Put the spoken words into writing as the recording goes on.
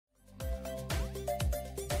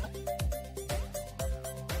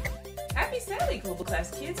Sally, Global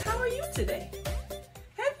Class Kids. How are you today?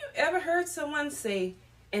 Have you ever heard someone say,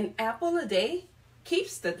 an apple a day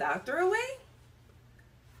keeps the doctor away?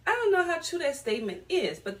 I don't know how true that statement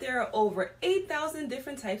is, but there are over 8,000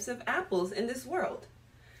 different types of apples in this world.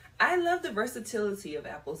 I love the versatility of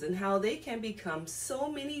apples and how they can become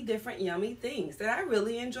so many different yummy things that I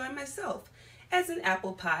really enjoy myself, as in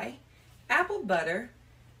apple pie, apple butter,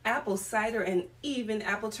 apple cider, and even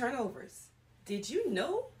apple turnovers. Did you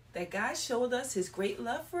know that God showed us his great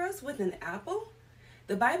love for us with an apple?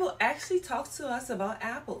 The Bible actually talks to us about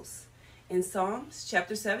apples. In Psalms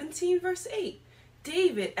chapter 17 verse 8,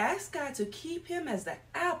 David asked God to keep him as the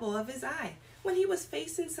apple of his eye when he was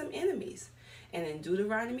facing some enemies. And in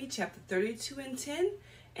Deuteronomy chapter 32 and 10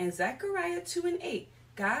 and Zechariah 2 and 8,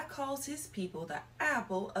 God calls his people the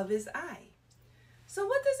apple of his eye. So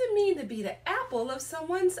what does it mean to be the apple of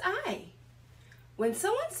someone's eye? When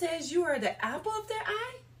someone says you are the apple of their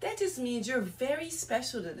eye, that just means you're very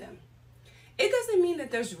special to them. It doesn't mean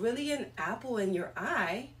that there's really an apple in your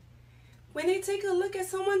eye. When they take a look at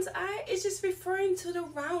someone's eye, it's just referring to the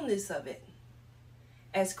roundness of it.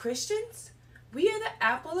 As Christians, we are the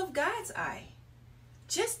apple of God's eye.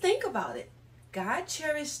 Just think about it. God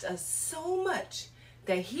cherished us so much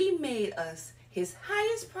that he made us his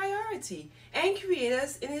highest priority and created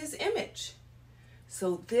us in his image.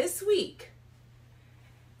 So this week,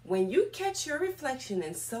 when you catch your reflection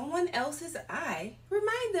in someone else's eye,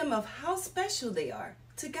 remind them of how special they are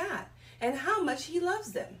to God and how much he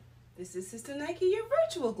loves them. This is Sister Nike, your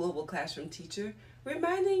virtual global classroom teacher,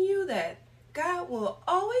 reminding you that God will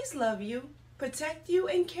always love you, protect you,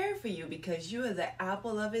 and care for you because you are the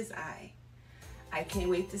apple of his eye. I can't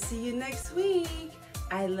wait to see you next week.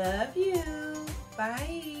 I love you.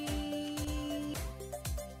 Bye.